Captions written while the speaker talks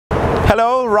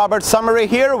Hello, Robert Summary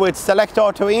here with Select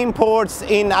Auto Imports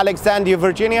in Alexandria,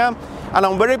 Virginia, and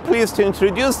I'm very pleased to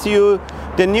introduce to you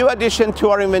the new addition to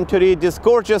our inventory, this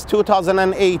gorgeous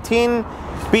 2018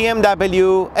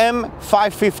 BMW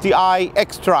M550i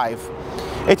xDrive.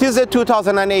 It is a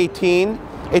 2018.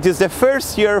 It is the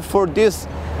first year for this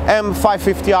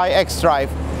M550i xDrive.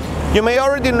 You may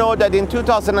already know that in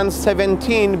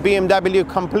 2017 BMW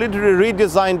completely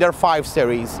redesigned their 5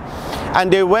 Series,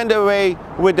 and they went away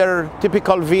with their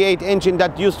typical V8 engine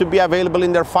that used to be available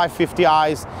in their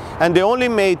 550i's, and they only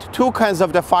made 2 kinds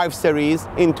of the 5 Series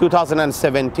in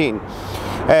 2017.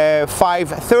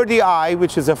 530i,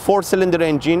 which is a 4-cylinder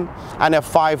engine, and a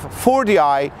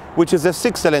 540i, which is a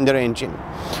 6-cylinder engine.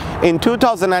 In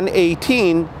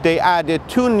 2018, they added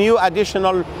 2 new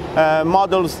additional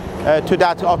models to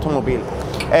that automobile.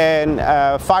 And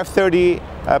 530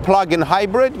 plug-in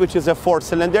hybrid, which is a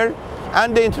 4-cylinder,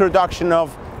 and the introduction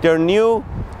of their new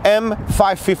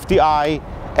M550i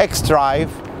xDrive,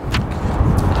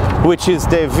 which is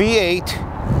the V8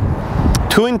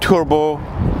 twin-turbo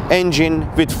engine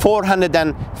with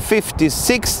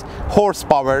 456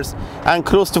 horsepower and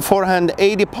close to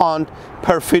 480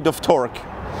 pound-feet of torque.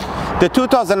 The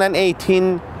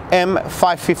 2018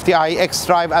 M550i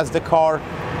xDrive, as the car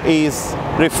is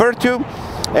referred to,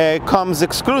 comes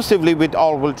exclusively with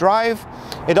all-wheel drive.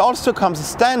 It also comes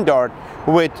standard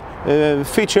with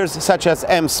features such as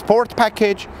M Sport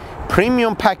package,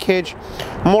 Premium package,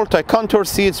 multi-contour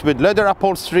seats with leather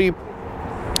upholstery,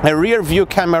 a rear view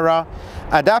camera,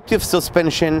 adaptive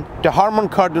suspension, the Harman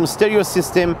Kardon stereo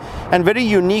system, and very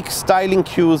unique styling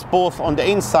cues both on the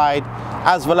inside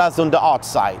as well as on the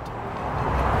outside.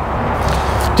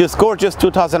 This gorgeous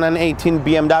 2018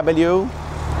 BMW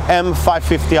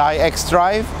M550i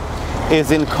xDrive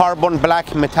is in carbon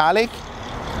black metallic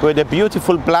with a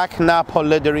beautiful black Napa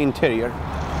leather interior.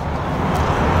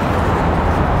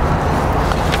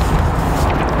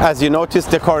 As you notice,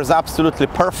 the car is absolutely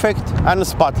perfect and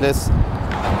spotless,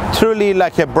 truly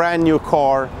like a brand new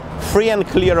car, free and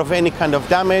clear of any kind of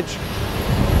damage,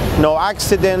 no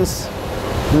accidents,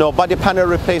 no body panel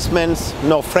replacements,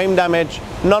 no frame damage,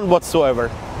 none whatsoever.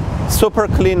 Super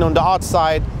clean on the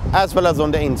outside as well as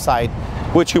on the inside,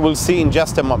 which you will see in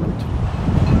just a moment.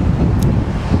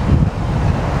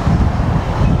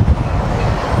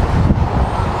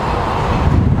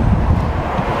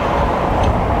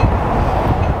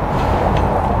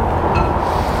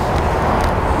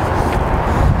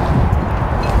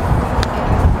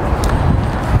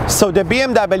 So the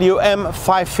BMW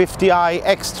M550i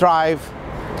xDrive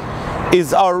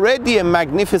is already a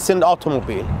magnificent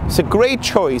automobile. It's a great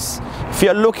choice if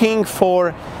you're looking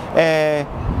for a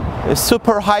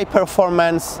super high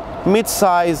performance,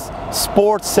 mid-size,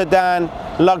 sports sedan,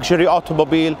 luxury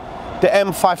automobile. The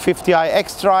M550i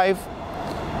xDrive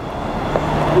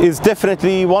is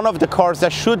definitely one of the cars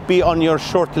that should be on your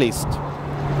short list.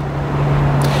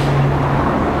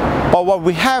 But what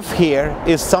we have here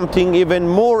is something even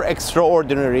more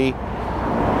extraordinary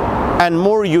and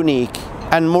more unique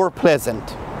and more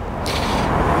pleasant.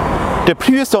 The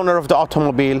previous owner of the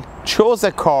automobile chose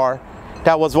a car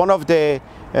that was one of the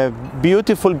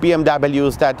beautiful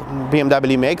BMWs that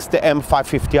BMW makes, the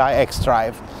M550i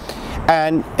xDrive.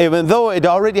 And even though it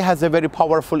already has a very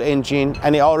powerful engine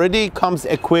and it already comes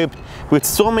equipped with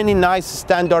so many nice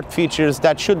standard features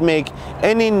that should make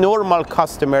any normal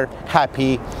customer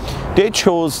happy, they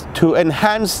chose to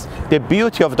enhance the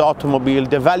beauty of the automobile,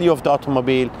 the value of the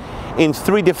automobile, in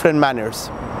 3 different manners.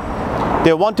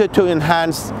 They wanted to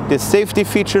enhance the safety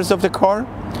features of the car,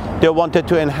 they wanted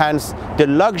to enhance the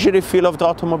luxury feel of the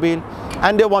automobile,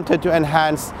 and they wanted to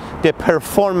enhance the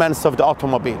performance of the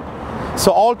automobile.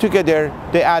 So altogether,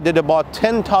 they added about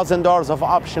 $10,000 of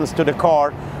options to the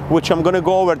car, which I'm going to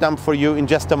go over them for you in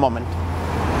just a moment.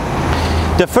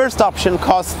 The first option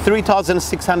costs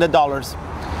 $3,600,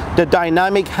 the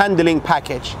dynamic handling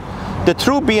package. The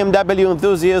true BMW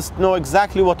enthusiasts know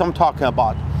exactly what I'm talking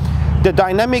about. The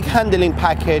dynamic handling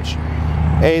package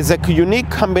is a unique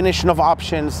combination of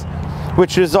options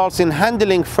which results in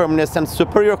handling firmness and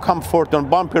superior comfort on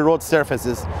bumpy road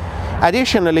surfaces.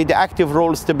 Additionally, the active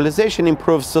roll stabilization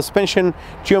improves suspension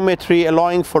geometry,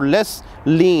 allowing for less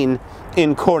lean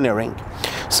in cornering.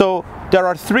 So there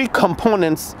are 3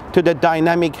 components to the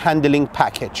dynamic handling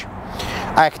package: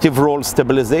 active roll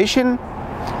stabilization,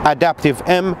 adaptive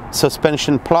M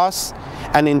suspension plus,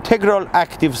 and integral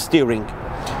active steering.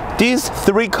 These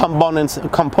 3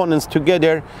 components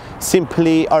together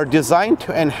simply are designed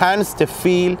to enhance the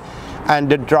feel and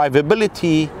the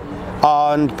drivability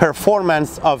and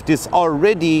performance of this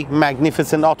already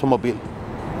magnificent automobile.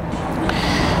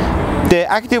 The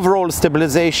active roll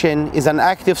stabilization is an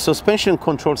active suspension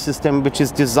control system which is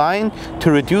designed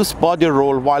to reduce body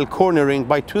roll while cornering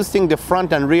by twisting the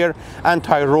front and rear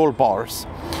anti-roll bars.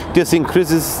 This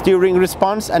increases steering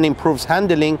response and improves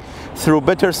handling through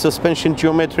better suspension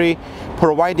geometry,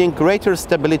 providing greater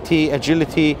stability,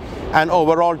 agility, and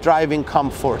overall driving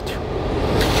comfort.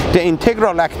 The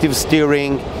integral active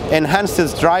steering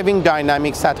enhances driving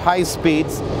dynamics at high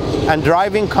speeds and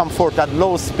driving comfort at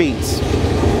low speeds.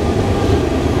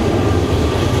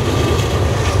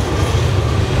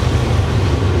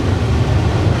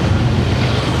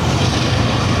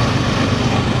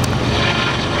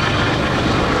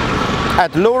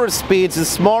 At lower speeds, a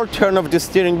small turn of the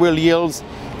steering wheel yields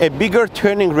a bigger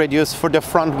turning radius for the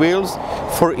front wheels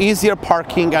for easier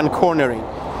parking and cornering,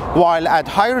 while at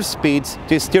higher speeds,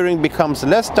 the steering becomes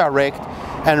less direct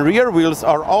and rear wheels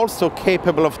are also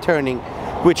capable of turning,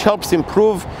 which helps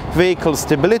improve vehicle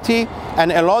stability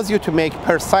and allows you to make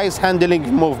precise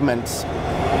handling movements.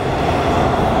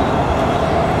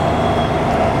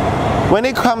 When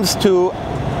it comes to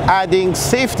adding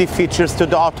safety features to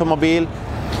the automobile,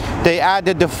 they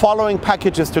added the following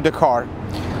packages to the car.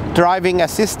 Driving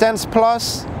Assistance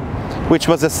Plus, which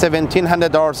was a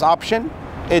 $1,700 option.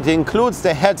 It includes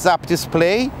the heads-up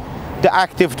display, the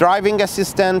active driving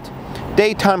assistant,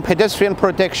 daytime pedestrian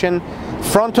protection,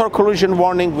 frontal collision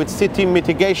warning with city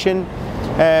mitigation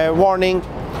warning,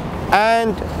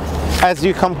 and as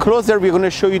you come closer, we're going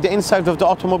to show you the inside of the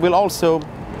automobile also.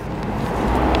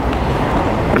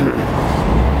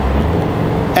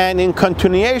 And in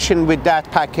continuation with that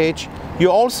package,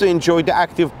 you also enjoy the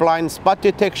active blind spot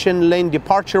detection, lane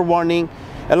departure warning,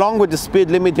 along with the speed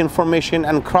limit information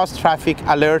and cross traffic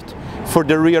alert for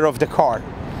the rear of the car.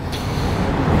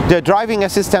 The Driving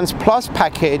Assistance Plus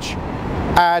package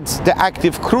adds the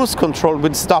active cruise control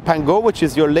with stop and go, which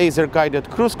is your laser guided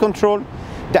cruise control,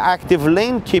 the active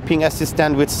lane keeping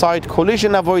assistant with side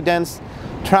collision avoidance,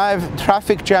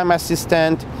 traffic jam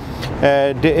assistant,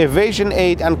 the evasion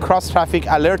aid and cross traffic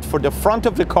alert for the front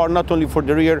of the car, not only for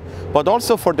the rear but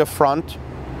also for the front,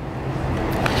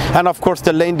 and of course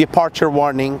the lane departure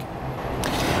warning.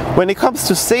 When it comes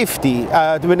to safety,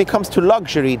 when it comes to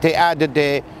luxury, they added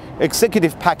the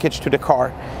executive package to the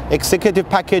car. Executive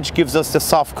package gives us the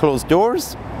soft closed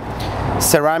doors,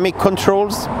 ceramic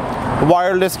controls,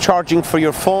 wireless charging for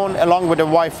your phone, along with a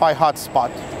Wi-Fi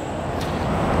hotspot.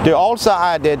 They also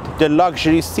added the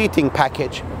luxury seating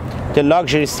package. The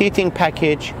luxury seating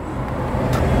package,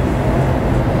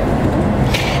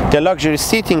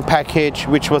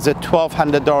 which was a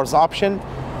 $1,200 option,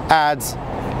 adds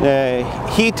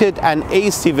heated and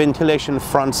AC ventilation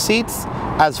front seats,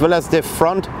 as well as the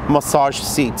front massage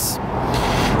seats.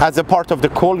 As a part of the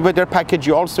cold weather package,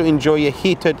 you also enjoy a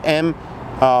heated M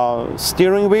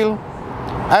steering wheel,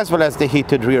 as well as the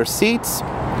heated rear seats.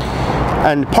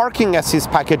 And parking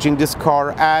assist package in this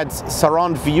car adds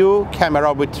surround view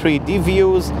camera with 3D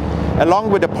views, along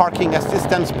with the Parking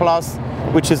Assistance Plus,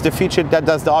 which is the feature that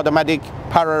does the automatic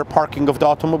parallel parking of the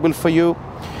automobile for you.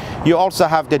 You also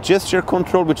have the gesture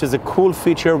control, which is a cool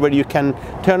feature where you can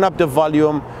turn up the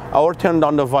volume or turn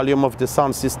down the volume of the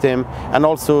sound system, and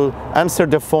also answer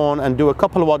the phone and do a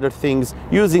couple of other things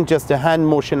using just the hand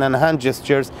motion and hand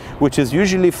gestures, which is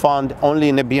usually found only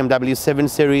in a BMW 7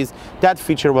 Series. That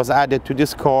feature was added to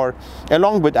this car,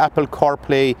 along with Apple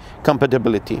CarPlay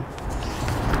compatibility.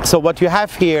 So what you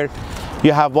have here,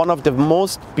 you have one of the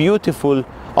most beautiful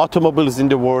automobiles in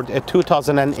the world, a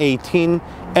 2018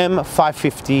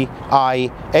 M550i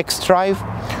xDrive,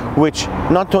 which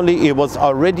not only it was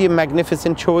already a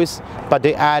magnificent choice, but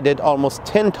they added almost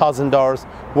 $10,000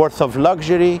 worth of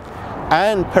luxury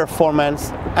and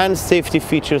performance and safety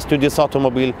features to this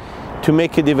automobile to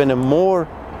make it even a more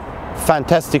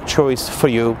fantastic choice for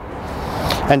you.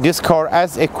 And this car,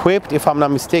 as equipped, if I'm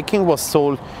not mistaken, was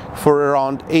sold for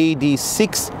around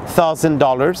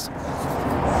 $86,000.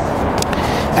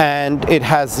 And it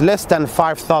has less than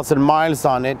 5,000 miles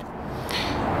on it,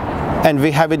 and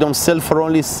we have it on sale for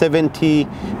only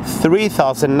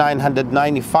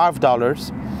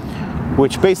 $73,995,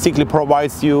 which basically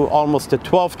provides you almost a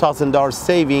 $12,000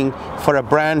 saving for a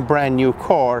brand new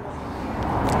car.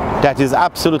 That is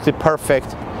absolutely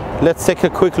perfect. Let's take a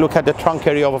quick look at the trunk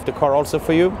area of the car also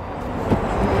for you.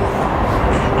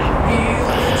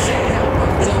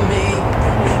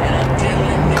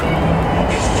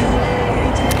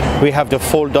 We have the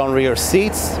fold-down rear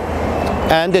seats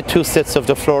and the 2 sets of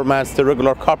the floor mats, the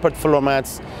regular carpet floor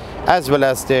mats, as well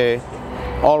as the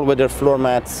all-weather floor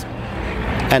mats,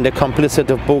 and the complete set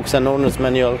of books and owner's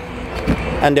manual,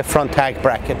 and the front tag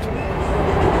bracket.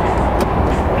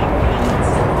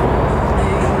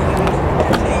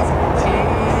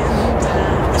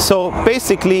 So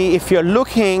basically, if you're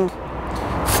looking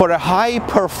for a high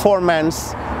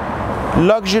performance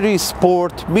luxury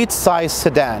sport mid-size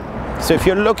sedan, so if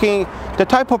you're looking, the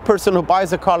type of person who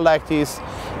buys a car like this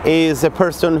is a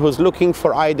person who's looking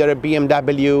for either a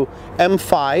BMW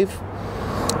M5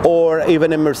 or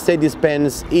even a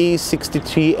Mercedes-Benz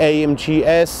E63 AMG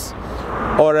S,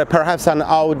 or perhaps an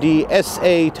Audi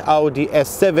S8, Audi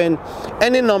S7,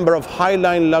 any number of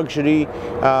highline luxury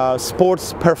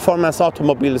sports performance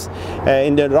automobiles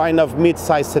in the line of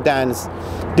mid-size sedans.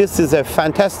 This is a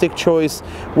fantastic choice,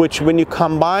 which when you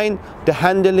combine the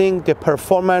handling, the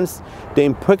performance, the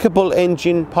impeccable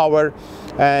engine power,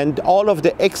 and all of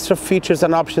the extra features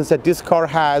and options that this car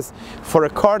has for a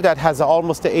car that has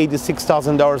almost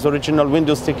 $86,000 original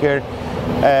window sticker,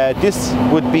 this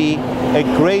would be a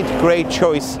great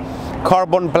choice.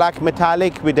 Carbon black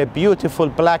metallic with a beautiful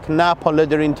black Napa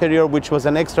leather interior, which was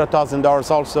an extra $1,000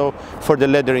 also for the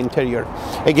leather interior.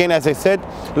 Again, as I said,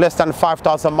 less than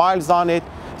 5,000 miles on it,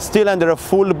 still under a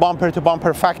full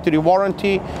bumper-to-bumper factory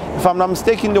warranty. If I'm not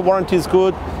mistaken, the warranty is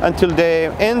good until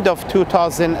the end of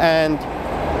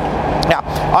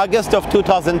August of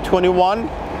 2021,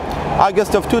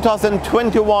 August of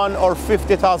 2021, or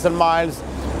 50,000 miles,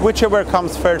 whichever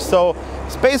comes first. So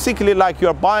it's basically like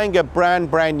you're buying a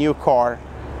brand new car,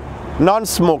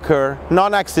 non-smoker,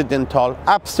 non-accidental,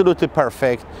 absolutely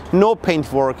perfect, no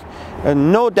paint work,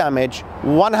 no damage,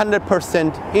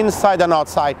 100% inside and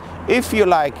outside. If you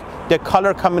like the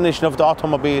color combination of the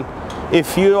automobile,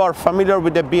 if you are familiar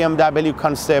with the BMW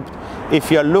concept,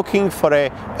 if you're looking for a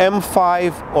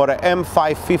M5 or a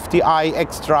M550i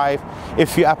xDrive,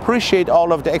 if you appreciate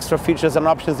all of the extra features and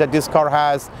options that this car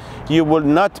has, you will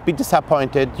not be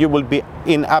disappointed. You will be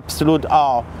in absolute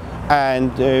awe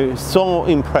and so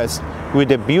impressed with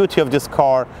the beauty of this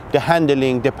car, the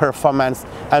handling, the performance,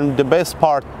 and the best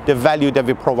part, the value that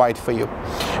we provide for you.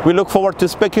 We look forward to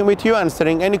speaking with you,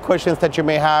 answering any questions that you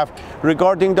may have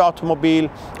regarding the automobile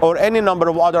or any number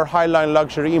of other highline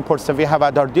luxury imports that we have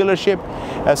at our dealership,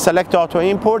 Select Auto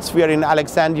Imports. We are in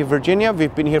Alexandria, Virginia.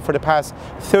 We've been here for the past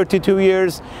 32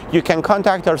 years. You can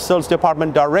contact our sales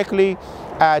department directly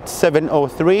at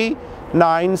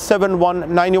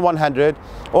 703-971-9100,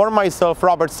 or myself,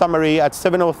 Robert Summary, at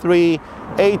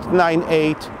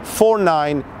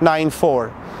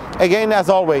 703-898-4994. Again, as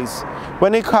always,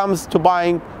 when it comes to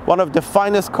buying one of the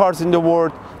finest cars in the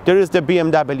world, there is the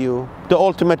BMW, the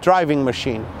ultimate driving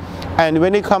machine. And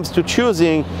when it comes to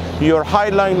choosing your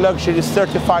highline luxury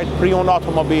certified pre-owned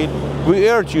automobile, we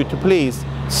urge you to please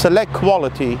select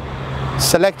quality,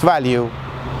 select value,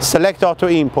 Select Auto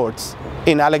Imports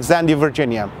in Alexandria,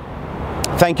 Virginia.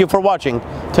 Thank you for watching.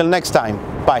 Till next time,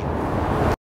 bye.